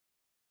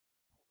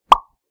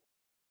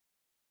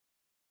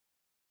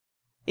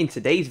In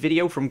today's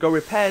video from Go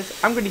Repairs,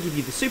 I'm going to give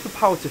you the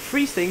superpower to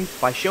freeze things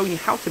by showing you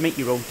how to make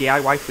your own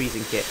DIY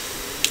freezing kit.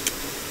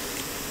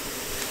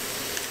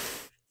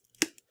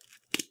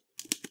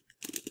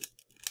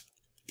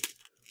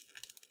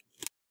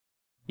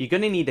 You're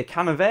going to need a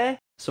can of air,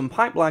 some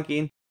pipe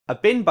lagging, a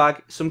bin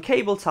bag, some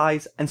cable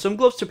ties, and some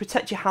gloves to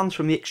protect your hands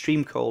from the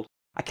extreme cold.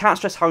 I can't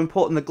stress how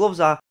important the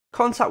gloves are.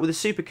 Contact with a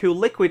super cool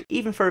liquid,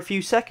 even for a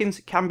few seconds,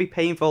 can be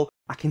painful,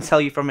 I can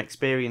tell you from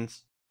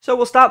experience. So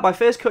we'll start by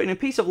first cutting a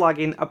piece of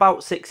lagging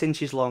about 6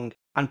 inches long,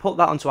 and put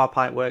that onto our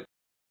pipework.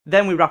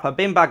 Then we wrap a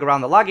bin bag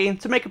around the lagging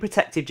to make a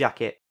protective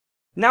jacket.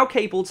 Now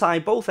cable tie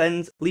both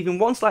ends, leaving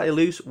one slightly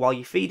loose while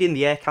you feed in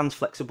the air can's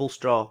flexible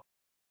straw.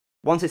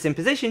 Once it's in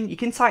position, you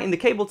can tighten the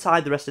cable tie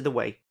the rest of the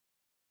way.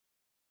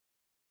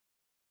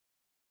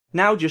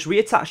 Now just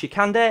reattach your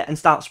canned air and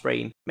start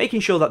spraying, making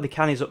sure that the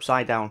can is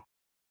upside down.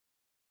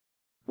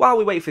 While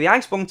we wait for the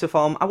ice bung to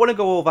form, I want to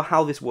go over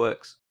how this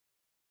works.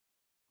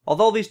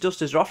 Although these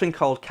dusters are often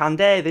called canned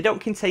air, they don't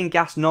contain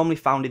gas normally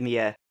found in the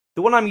air.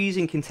 The one I'm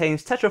using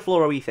contains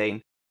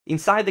tetrafluoroethane.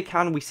 Inside the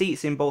can we see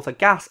it's in both a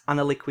gas and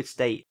a liquid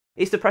state.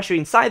 It's the pressure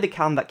inside the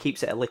can that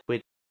keeps it a liquid.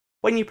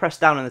 When you press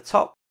down on the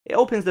top, it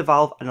opens the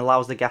valve and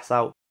allows the gas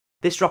out.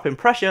 This drop in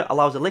pressure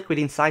allows the liquid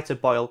inside to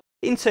boil,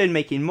 in turn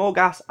making more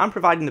gas and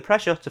providing the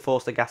pressure to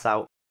force the gas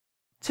out.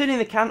 Turning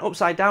the can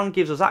upside down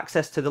gives us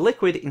access to the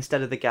liquid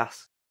instead of the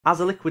gas. As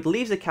the liquid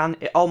leaves the can,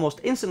 it almost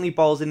instantly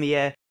boils in the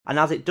air, and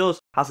as it does,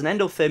 has an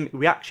endothermic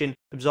reaction,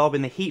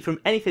 absorbing the heat from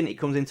anything it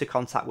comes into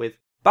contact with.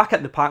 Back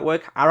at the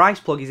pipework, our ice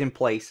plug is in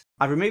place.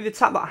 I've removed the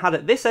tap that I had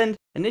at this end,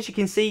 and as you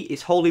can see,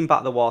 it's holding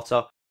back the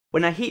water.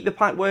 When I heat the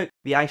pipework,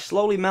 the ice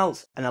slowly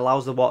melts and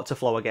allows the water to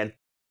flow again.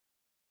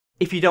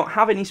 If you don't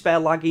have any spare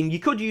lagging, you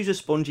could use a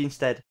sponge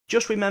instead.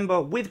 Just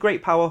remember, with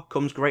great power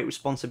comes great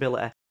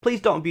responsibility. Please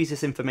don't abuse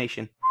this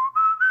information.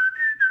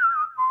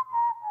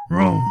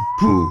 Round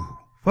 2,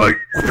 fight!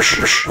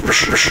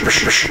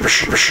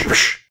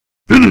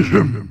 Finish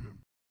him!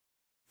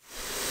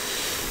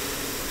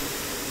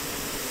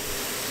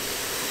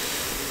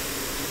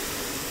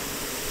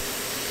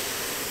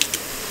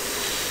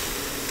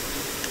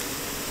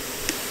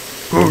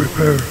 Go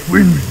Repair,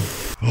 win!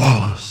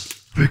 Flawless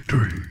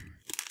victory!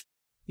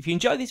 If you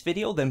enjoyed this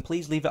video, then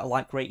please leave it a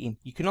like rating.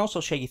 You can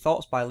also share your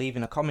thoughts by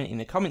leaving a comment in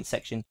the comments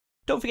section.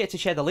 Don't forget to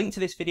share the link to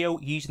this video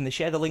using the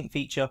share the link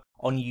feature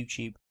on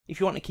YouTube. If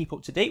you want to keep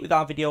up to date with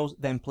our videos,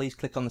 then please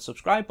click on the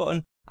subscribe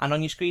button, and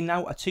on your screen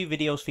now are 2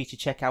 videos for you to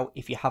check out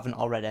if you haven't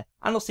already.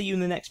 And I'll see you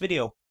in the next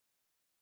video.